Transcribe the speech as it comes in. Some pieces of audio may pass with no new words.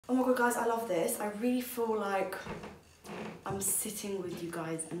Oh my god guys, I love this. I really feel like I'm sitting with you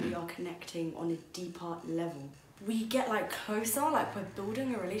guys and we are connecting on a deeper level. We get like closer, like we're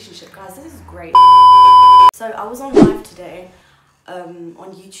building a relationship. Guys, this is great. So I was on live today, on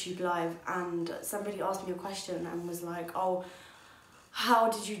YouTube live, and somebody asked me a question and was like, oh, how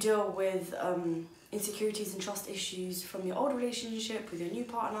did you deal with insecurities and trust issues from your old relationship with your new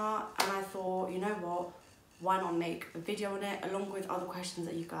partner? And I thought, you know what, why not make a video on it along with other questions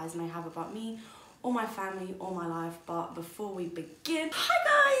that you guys may have about me or my family or my life. But before we begin, hi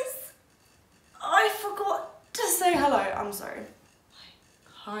guys, I forgot to say hello. I'm sorry.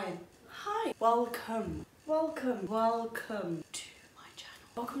 Hi, welcome to my channel.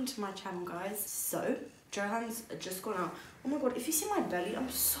 Welcome to my channel, guys. So Johan's just gone out. Oh my god, if you see my belly, I'm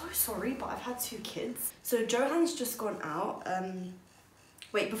so sorry, but I've had 2 kids. So Johan's just gone out.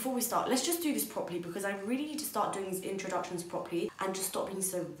 Wait, before we start, let's just do this properly because I really need to start doing these introductions properly and just stop being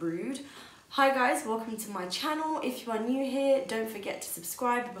so rude. Hi guys, welcome to my channel. If you are new here, don't forget to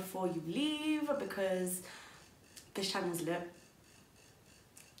subscribe before you leave because this channel is lit.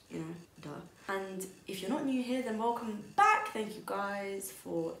 You know, duh. And if you're not new here, then welcome back. Thank you guys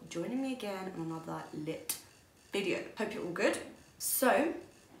for joining me again on another lit video. Hope you're all good. So,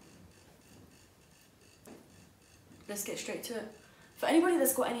 let's get straight to it. For anybody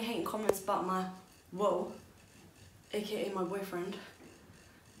that's got any hating comments about my whoa, aka my boyfriend,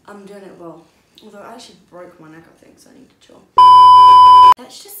 I'm doing it well. Although I actually broke my neck, I think, so I need to chill.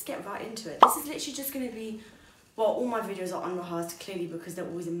 Let's just get right into it. This is literally just gonna be, well, all my videos are unrehearsed, clearly, because they're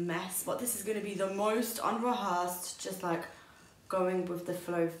always a mess, but this is gonna be the most unrehearsed, just like going with the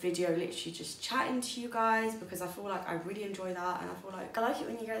flow video, literally just chatting to you guys, because I feel like I really enjoy that, and I feel like I like it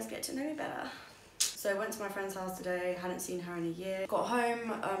when you guys get to know me better. So I went to my friend's house today, hadn't seen her in a year. Got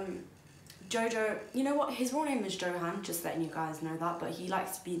home, Jojo, you know what, his real name is Johan, just letting you guys know that, but he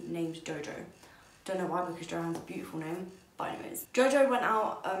likes to be named Jojo. Don't know why, because Johan's a beautiful name, but anyways. Jojo went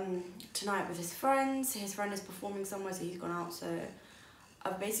out tonight with his friends. His friend is performing somewhere, so he's gone out, so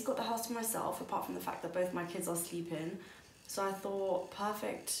I've basically got the house to myself, apart from the fact that both my kids are sleeping. So I thought,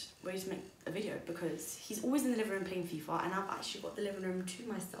 perfect way to make a video, because he's always in the living room playing FIFA, and I've actually got the living room to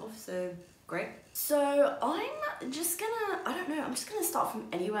myself, so great. So I'm just gonna, I don't know, I'm just gonna start from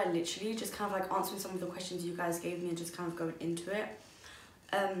anywhere, literally, just kind of like answering some of the questions you guys gave me and just kind of going into it.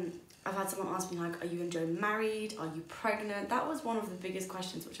 I've had someone ask me like, are you and Joe married? Are you pregnant? That was one of the biggest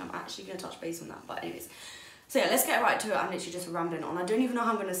questions, which I'm actually gonna touch base on that, but anyways. So yeah, let's get right to it. I'm literally just rambling on. I don't even know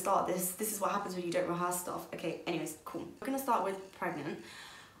how I'm gonna start this. This is what happens when you don't rehearse stuff. Okay, anyways, cool. We're gonna start with pregnant.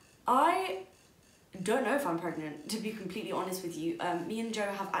 I don't know if I'm pregnant, to be completely honest with you. Me and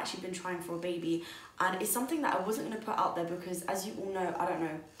Joe have actually been trying for a baby, and it's something that I wasn't going to put out there because, as you all know, I don't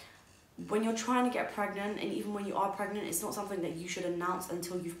know, when you're trying to get pregnant, and even when you are pregnant, it's not something that you should announce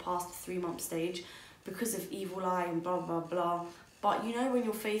until you've passed the 3-month stage because of evil eye and blah blah blah. But you know, when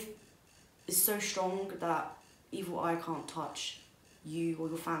your faith is so strong that evil eye can't touch you or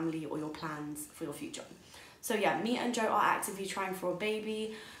your family or your plans for your future. So yeah, me and Joe are actively trying for a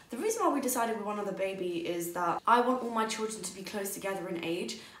baby. The reason why we decided we wanted a baby is that I want all my children to be close together in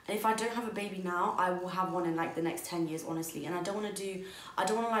age, and if I don't have a baby now, I will have one in like the next 10 years, honestly. And I don't want to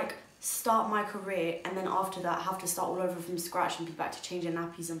like start my career and then after that have to start all over from scratch and be back to changing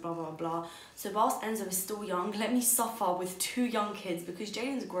nappies and blah blah blah. So whilst Enzo is still young, let me suffer with 2 young kids, because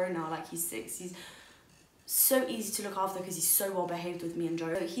Jaden's grown now, like he's 6. He's so easy to look after because he's so well behaved with me and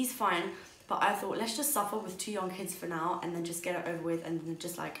Joe. So he's fine. But I thought, let's just suffer with 2 young kids for now and then just get it over with and then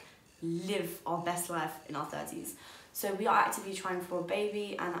just like live our best life in our 30s. So we are actively trying for a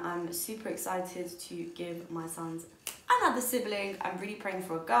baby, and I'm super excited to give my sons another sibling. I'm really praying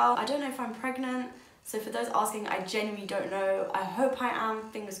for a girl. I don't know if I'm pregnant. So for those asking, I genuinely don't know. I hope I am,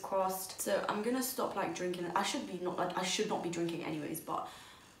 fingers crossed. So I'm gonna stop like drinking. I should not be drinking anyways, but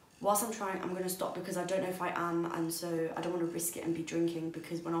whilst I'm trying, I'm going to stop because I don't know if I am, and so I don't want to risk it and be drinking,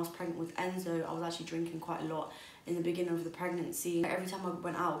 because when I was pregnant with Enzo, I was actually drinking quite a lot in the beginning of the pregnancy. Every time I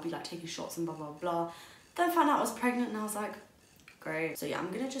went out, I'd be like taking shots and blah blah blah. Then I found out I was pregnant and I was like, great. So yeah, I'm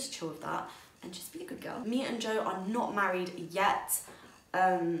going to just chill with that and just be a good girl. Me and Joe are not married yet.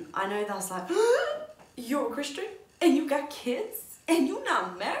 I know that's like, you're a Christian and you got kids and you're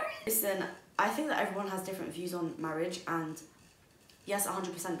not married? Listen, I think that everyone has different views on marriage, and yes,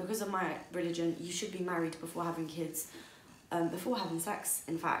 100%, because of my religion, you should be married before having kids, before having sex,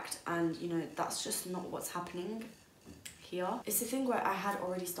 in fact, and you know, that's just not what's happening here. It's a thing where I had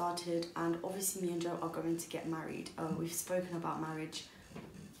already started, and obviously me and Joe are going to get married. We've spoken about marriage.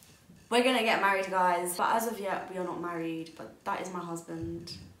 We're gonna get married, guys, but as of yet, we are not married, but that is my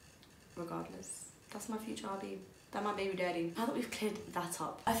husband, regardless. That's my future hubby. They're my baby daddy. Now that we've cleared that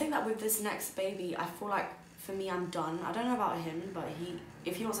up, I think that with this next baby, I feel like for me, I'm done. I don't know about him, but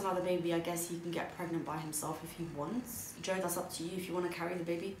if he wants another baby, I guess he can get pregnant by himself if he wants. Joe, that's up to you. If you want to carry the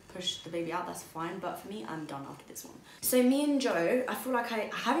baby, push the baby out, that's fine. But for me, I'm done after this one. So me and Joe, I feel like I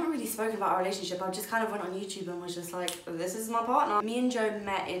haven't really spoken about our relationship. I just kind of went on YouTube and was just like, this is my partner. Me and Joe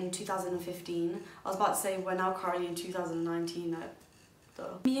met in 2015. I was about to say we're now currently in 2019.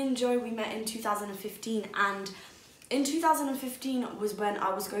 Me and Joe, we met in 2015, and in 2015 was when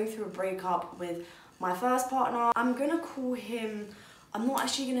I was going through a breakup with my first partner. I'm gonna call him, I'm not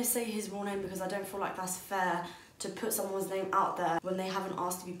actually gonna say his real name because I don't feel like that's fair to put someone's name out there when they haven't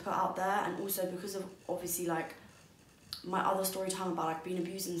asked to be put out there, and also because of obviously like my other story time about like being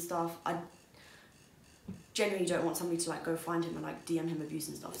abused and stuff. I genuinely don't want somebody to like go find him and like DM him abuse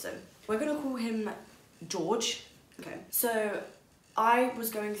and stuff, so we're gonna call him George. Okay, so I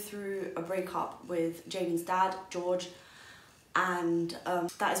was going through a breakup with Jaden's dad, George, and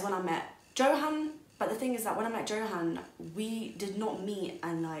that is when I met Johan. But the thing is that when I met Johan, we did not meet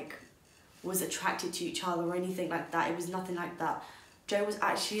and like was attracted to each other or anything like that. It was nothing like that. Joe was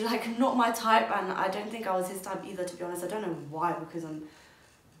actually like not my type, and I don't think I was his type either, to be honest. I don't know why, because I'm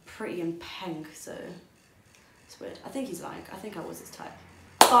pretty in pink, so it's weird. I think he's lying. I think I was his type.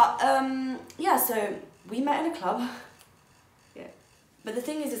 But yeah, so we met in a club. Yeah. But the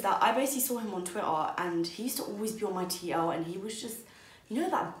thing is that I basically saw him on Twitter, and he used to always be on my TL, and he was just, you know,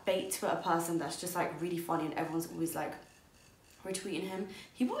 that bait Twitter person that's just like really funny and everyone's always like retweeting him.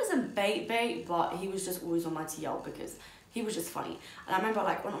 He wasn't bait, but he was just always on my TL because he was just funny. And I remember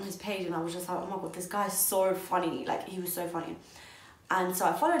like went on his page and I was just like, oh my god, this guy is so funny. Like, he was so funny. And so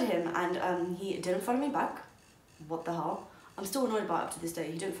I followed him, and he didn't follow me back. What the hell? I'm still annoyed about it up to this day.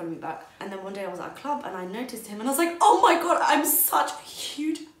 He didn't follow me back. And then one day I was at a club and I noticed him and I was like, oh my god, I'm such a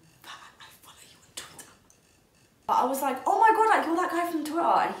huge fan. I follow you on Twitter. But I was like, oh my god, like, you're that guy from Twitter.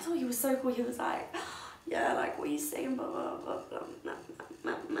 And he thought he was so cool. He was like, yeah, like, what are you saying? Blah, blah, blah, blah,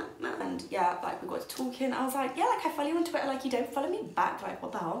 blah. And yeah, like, we got to talking. I was like, yeah, like, I follow you on Twitter. Like, you don't follow me back. Like,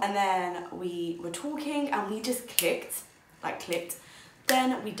 what the hell? And then we were talking and we just clicked.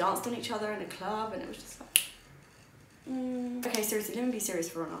 Then we danced on each other in a club, and it was just like, okay, seriously, let me be serious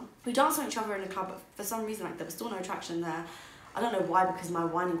for a minute. We danced on each other in a club, but for some reason, like, there was still no attraction there. I don't know why, because my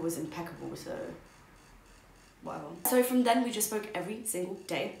whining was impeccable, so whatever. So from then, we just spoke every single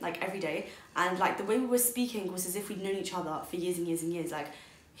day, like every day, and like the way we were speaking was as if we'd known each other for years and years and years. Like,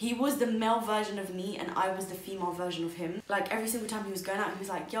 he was the male version of me and I was the female version of him. Like, every single time he was going out, he was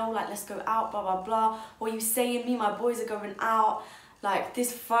like, yo, like, let's go out, blah, blah, blah. What are you saying? Me and my boys are going out. Like,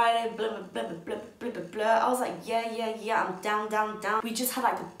 this Friday, blah, blah, blah, blah, blah, blah, blah. I was like, yeah, I'm down, down, down. We just had,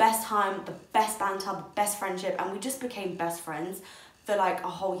 like, the best time, the best banter, the best friendship, and we just became best friends for, like, a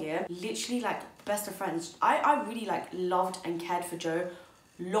whole year. Literally, like, best of friends. I really, like, loved and cared for Joe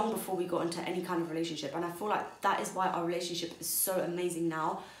long before we got into any kind of relationship, and I feel like that is why our relationship is so amazing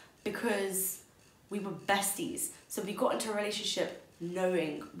now, because we were besties. So we got into a relationship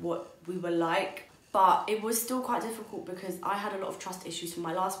knowing what we were like. But it was still quite difficult because I had a lot of trust issues from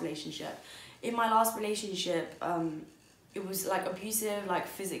my last relationship. In my last relationship, it was like abusive, like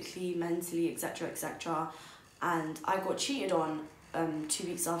physically, mentally, etc, etc. And I got cheated on 2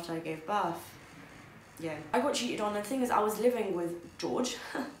 weeks after I gave birth. Yeah, I got cheated on. The thing is, I was living with George.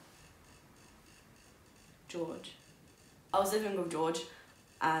 I was living with George,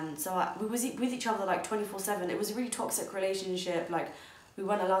 and so we was with each other like 24/7. It was a really toxic relationship. Like, we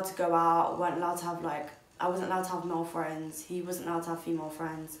weren't allowed to go out, weren't allowed to have, like, I wasn't allowed to have male friends, he wasn't allowed to have female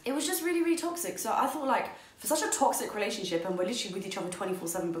friends. It was just really, really toxic. So I thought, like, for such a toxic relationship, and we're literally with each other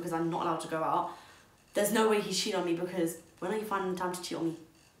 24/7 because I'm not allowed to go out, there's no way he's cheating on me, because when are you finding time to cheat on me?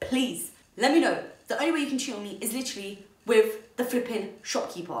 Please, let me know. The only way you can cheat on me is literally with the flipping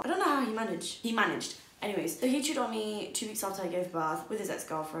shopkeeper. I don't know how he managed. He managed. Anyways, so he cheated on me 2 weeks after I gave birth with his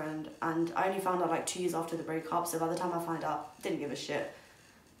ex-girlfriend, and I only found out like 2 years after the breakup, so by the time I found out, didn't give a shit.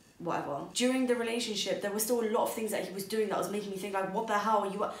 Whatever. During the relationship, there was still a lot of things that he was doing that was making me think, like, what the hell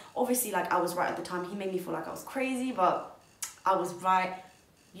are you? Obviously, like, I was right at the time. He made me feel like I was crazy, but I was right.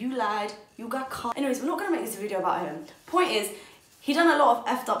 You lied. You got caught. Anyways, we're not gonna make this video about him. Point is, he done a lot of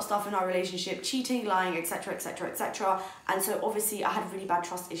effed up stuff in our relationship, cheating, lying, etc, etc, etc. And so obviously, I had really bad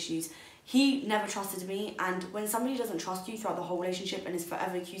trust issues. He never trusted me, and when somebody doesn't trust you throughout the whole relationship and is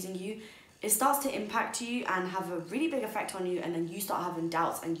forever accusing you, it starts to impact you and have a really big effect on you, and then you start having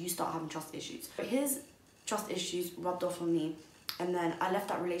doubts and you start having trust issues. But his trust issues rubbed off on me, and then I left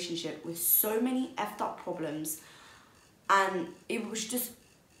that relationship with so many effed up problems, and it was just,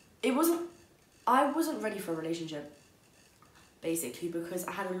 I wasn't ready for a relationship, basically, because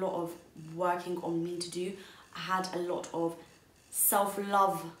I had a lot of working on me to do. I had a lot of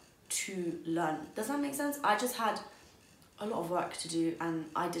self-love to learn. Does that make sense? I just had a lot of work to do and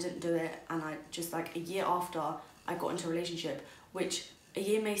I didn't do it, and I just, like, a year after I got into a relationship, which a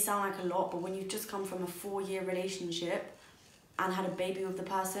year may sound like a lot, but when you've just come from a 4-year relationship and had a baby with the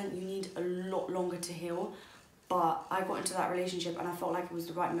person, you need a lot longer to heal. But I got into that relationship and I felt like it was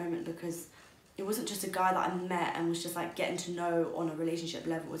the right moment, because it wasn't just a guy that I met and was just like getting to know on a relationship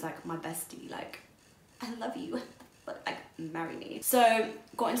level. It was like my bestie, like, I love you, but like, marry me. So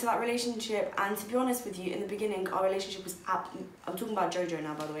got into that relationship, and to be honest with you, in the beginning our relationship was I'm talking about Jojo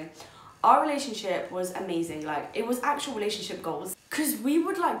now, by the way. Our relationship was amazing. Like, it was actual relationship goals, because we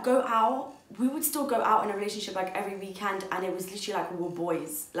would like go out, we would still go out in a relationship like every weekend, and it was literally like we were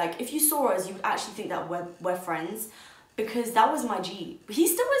boys. Like, if you saw us, you would actually think that we're friends, because that was my G. He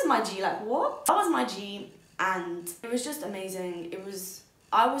still is my G, like, what? That was my G, and it was just amazing. It was,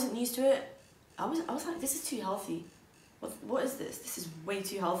 I wasn't used to it. I was like, this is too healthy. What is this? This is way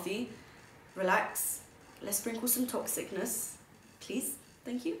too healthy. Relax. Let's sprinkle some toxicness, please.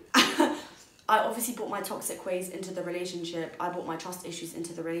 Thank you. I obviously brought my toxic ways into the relationship. I brought my trust issues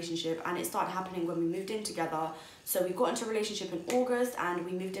into the relationship, and it started happening when we moved in together. So we got into a relationship in August and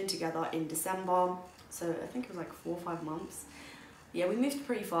we moved in together in December. So I think it was like 4 or 5 months. Yeah, we moved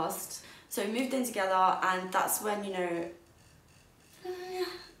pretty fast. So we moved in together, and that's when, you know,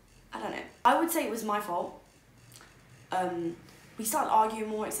 I don't know. I would say it was my fault. We started arguing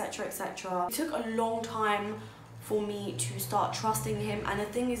more, etc, etc. It took a long time for me to start trusting him, and the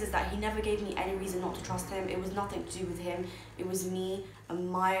thing is that he never gave me any reason not to trust him. It was nothing to do with him. It was me and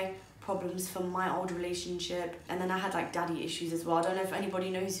my problems from my old relationship. And then I had like daddy issues as well. I don't know if anybody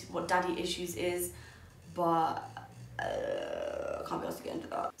knows what daddy issues is, but I can't be asked to get into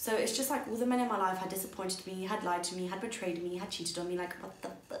that. So it's just like all the men in my life had disappointed me, had lied to me, had betrayed me, had cheated on me. Like, what the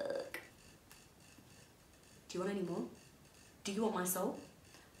fuck? Do you want any more? Do you want my soul?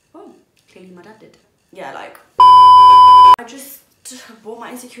 Well, clearly my dad did. Yeah, like, I just brought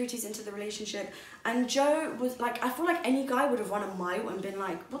my insecurities into the relationship, and Joe was like, I feel like any guy would have run a mile and been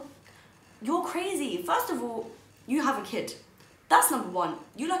like, what? You're crazy. First of all, you have a kid. That's number one.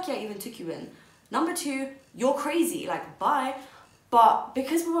 You lucky I even took you in. Number two, you're crazy. Like, bye. But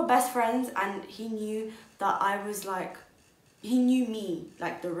because we were best friends and he knew that I was like, he knew me,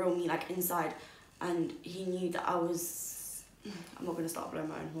 like the real me, like inside, and he knew that I was, I'm not going to start blowing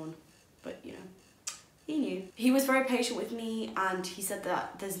my own horn, but you know. He knew. He was very patient with me, and he said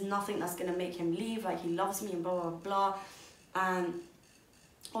that there's nothing that's gonna make him leave, like he loves me and blah blah blah. And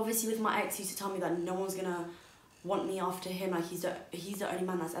obviously with my ex, he used to tell me that no one's gonna want me after him, like he's the only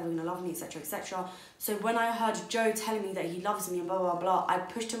man that's ever gonna love me, etc etc. So when I heard Joe telling me that he loves me and blah blah blah, I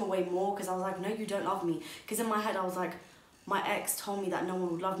pushed him away more, because I was like, no, you don't love me. Because in my head I was like, my ex told me that no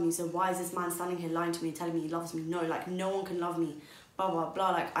one would love me, so why is this man standing here lying to me and telling me he loves me? No, like, no one can love me, blah blah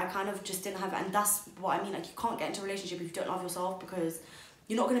blah. Like, I kind of just didn't have it, and that's what I mean. Like, you can't get into a relationship if you don't love yourself, because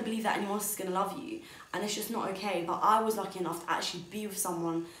you're not going to believe that anyone else is going to love you, and it's just not okay. But I was lucky enough to actually be with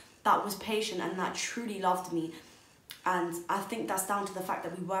someone that was patient and that truly loved me, and I think that's down to the fact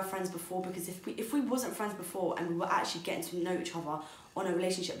that we were friends before. Because if we wasn't friends before and we were actually getting to know each other on a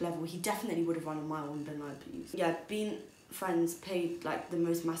relationship level, he definitely would have run a mile and been like, please. Yeah, being friends played like the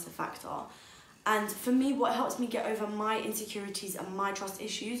most massive factor. And for me, what helps me get over my insecurities and my trust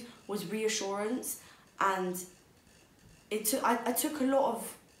issues was reassurance. And I took a lot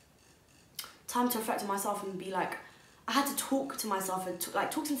of time to reflect on myself and be like, I had to talk to myself and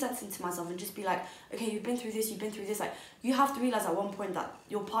talk some sense into myself and just be like, okay, you've been through this, like, you have to realize at one point that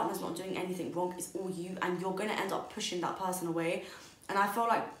your partner's not doing anything wrong, it's all you, and you're gonna end up pushing that person away. And I felt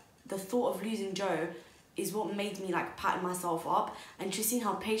like the thought of losing Joe is what made me like pat myself up, and just seeing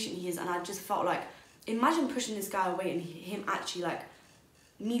how patient he is. And I just felt like, imagine pushing this guy away and him actually, like,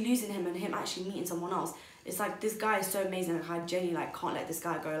 me losing him and him actually meeting someone else. It's like, this guy is so amazing, like, I genuinely like can't let this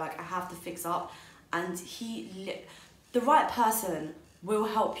guy go, like, I have to fix up. And the right person will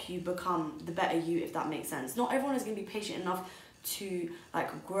help you become the better you, if that makes sense. Not everyone is going to be patient enough to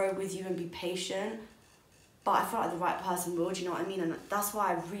like grow with you and be patient, but I feel like the right person will, do you know what I mean? And that's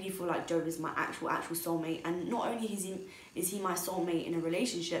why I really feel like Joe is my actual soulmate. And not only is he my soulmate in a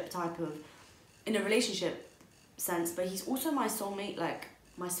relationship sense, but he's also my soulmate, like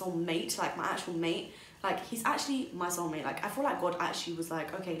my soulmate, like my actual mate. Like, he's actually my soulmate. Like, I feel like God actually was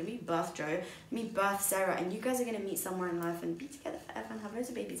like, okay, let me birth Joe, let me birth Sarah, and you guys are gonna meet somewhere in life and be together forever and have loads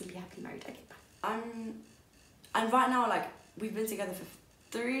of babies and be happily married. Okay, bye. And right now, like, we've been together for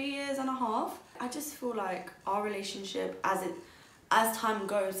 3.5 years. I just feel like our relationship, as time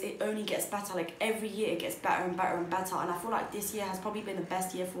goes, it only gets better. Like, every year it gets better and better and better. And I feel like this year has probably been the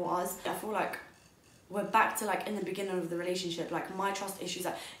best year for us. I feel like we're back to like in the beginning of the relationship. Like my trust issues,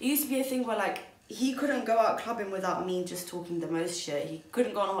 like it used to be a thing where like he couldn't go out clubbing without me just talking the most shit. He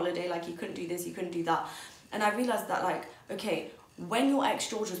couldn't go on a holiday, like he couldn't do this, he couldn't do that. And I realized that like, okay, when your ex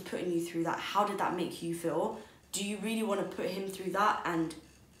George was putting you through that, how did that make you feel? Do you really want to put him through that and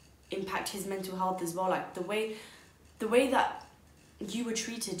impact his mental health as well? Like the way that you were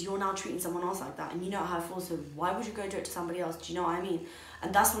treated, you're now treating someone else like that, and you know how it feels, so why would you go do it to somebody else? Do you know what I mean?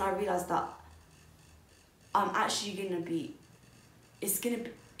 And that's when I realized that I'm actually gonna be, it's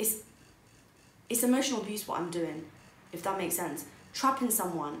emotional abuse what I'm doing, if that makes sense. Trapping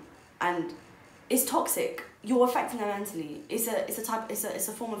someone, and it's toxic. You're affecting them mentally. It's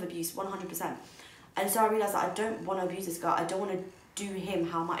a form of abuse, 100%. And so I realized that I don't want to abuse this guy. I don't want to do him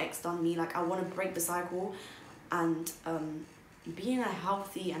how my ex done me. Like I want to break the cycle and be in a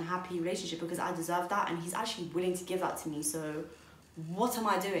healthy and happy relationship because I deserve that, and he's actually willing to give that to me. So what am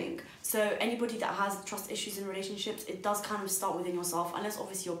I doing? So anybody that has trust issues in relationships, it does kind of start within yourself, unless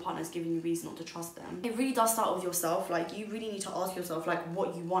obviously your partner's giving you reason not to trust them. It really does start with yourself. Like you really need to ask yourself like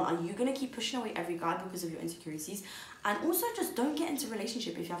what you want. Are you gonna keep pushing away every guy because of your insecurities? And also just don't get into a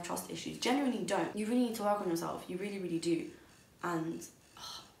relationship if you have trust issues. Genuinely don't. You really need to work on yourself. You really, really do. And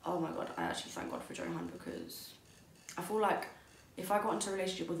oh my god, I actually thank God for Johan, because I feel like if I got into a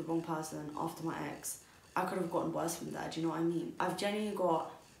relationship with the wrong person after my ex, I could have gotten worse from there. Do you know what I mean? I've genuinely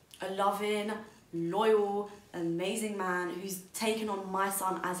got a loving, loyal, amazing man who's taken on my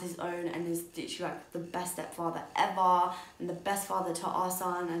son as his own and is literally like the best stepfather ever and the best father to our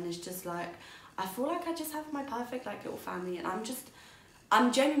son. And it's just like, I feel like I just have my perfect like little family, and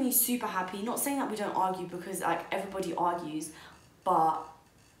I'm genuinely super happy. Not saying that we don't argue, because like everybody argues, but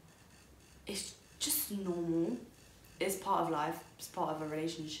it's just normal. It's part of life. It's part of a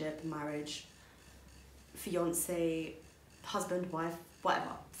relationship, marriage, fiance, husband, wife,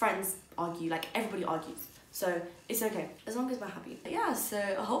 whatever. Friends argue, like everybody argues. So it's okay, as long as we're happy. But yeah, so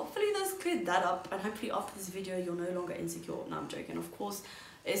hopefully that's cleared that up, and hopefully after this video you're no longer insecure. No, I'm joking. Of course,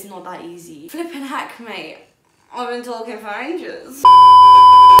 it's not that easy. Flipping heck, mate. I've been talking for ages.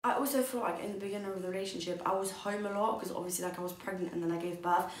 I also feel like in the beginning of the relationship, I was home a lot because obviously like I was pregnant and then I gave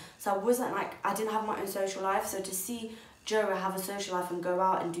birth. So I wasn't like, I didn't have my own social life. So to see Joe have a social life and go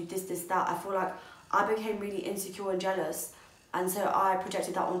out and do this, that, I feel like I became really insecure and jealous. And so I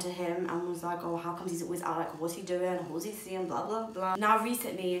projected that onto him and was like, oh, how comes he's always out? Like, what's he doing? What's he seeing? Blah, blah, blah. Now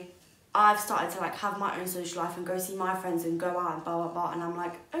recently, I've started to like have my own social life and go see my friends and go out and blah, blah, blah. And I'm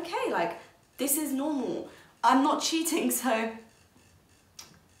like, okay, like this is normal. I'm not cheating, so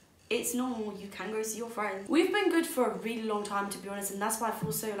it's normal. You can go see your friends. We've been good for a really long time, to be honest, and that's why I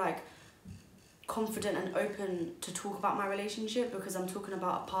feel so like confident and open to talk about my relationship, because I'm talking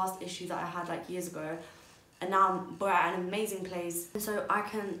about a past issue that I had like years ago, and now we're at an amazing place, and so I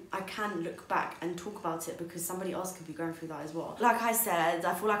can look back and talk about it because somebody else could be going through that as well. Like I said,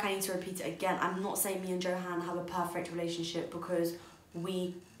 I feel like I need to repeat it again. I'm not saying me and Johan have a perfect relationship, because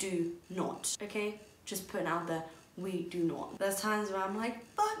we do not, okay? Just putting out there, we do not. There's times where I'm like,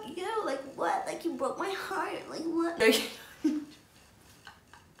 fuck you, like what? Like you broke my heart, like what?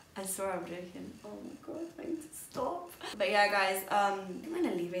 I swear I'm joking. Oh my god, I need to stop. But yeah guys, I'm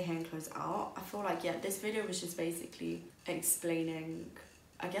gonna leave it here and close out. I feel like, yeah, this video was just basically explaining,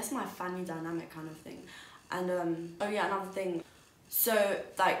 I guess, my family dynamic kind of thing. And oh yeah, another thing. So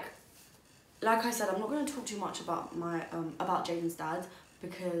like I said, I'm not gonna talk too much about my about Jaden's dad,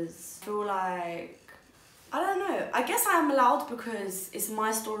 because I feel like, I don't know, I guess I am allowed because it's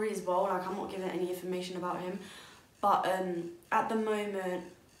my story as well. Like I'm not giving any information about him, but at the moment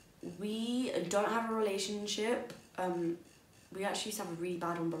we don't have a relationship. We actually used to have a really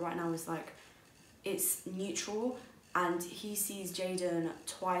bad one, but right now it's like, it's neutral, and he sees Jaden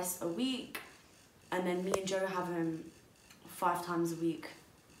twice a week, and then me and Joe have him 5 times a week,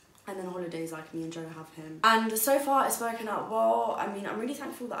 and then holidays like me and Joe have him. And so far it's working out well. I mean, I'm really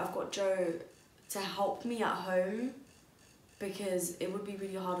thankful that I've got Joe to help me at home, because it would be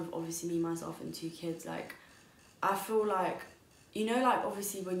really hard with obviously me, myself and 2 kids. Like I feel like, you know, like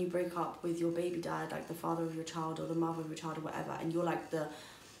obviously when you break up with your baby dad, like the father of your child or the mother of your child or whatever, and you're like the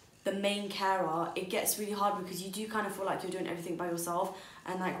main carer, it gets really hard because you do kind of feel like you're doing everything by yourself,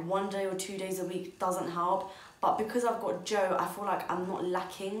 and like 1 day or 2 days a week doesn't help. But because I've got Joe, I feel like I'm not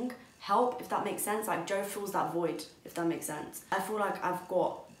lacking help, if that makes sense. Like Joe fills that void, if that makes sense. I feel like I've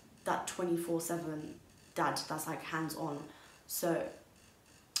got that 24/7 dad that's like hands-on. So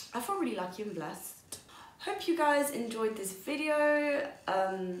I feel really lucky and blessed. Hope you guys enjoyed this video.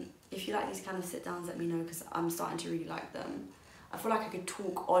 If you like these kind of sit downs, let me know, because I'm starting to really like them. I feel like I could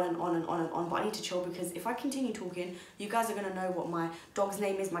talk on and on and on and on, but I need to chill, because if I continue talking, you guys are gonna know what my dog's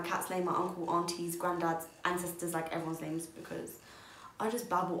name is, my cat's name, my uncle, aunties, granddads, ancestors, like everyone's names, because I just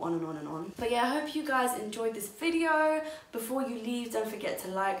babble on and on and on. But yeah, I hope you guys enjoyed this video. Before you leave, don't forget to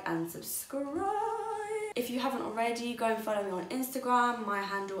like and subscribe. If you haven't already, go and follow me on Instagram. My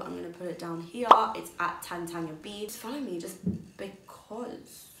handle, I'm gonna put it down here. It's at TantanyaB. Just follow me, just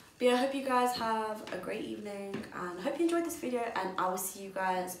because. But yeah, I hope you guys have a great evening, and I hope you enjoyed this video, and I will see you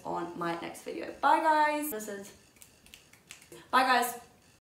guys on my next video. Bye guys. Bye guys.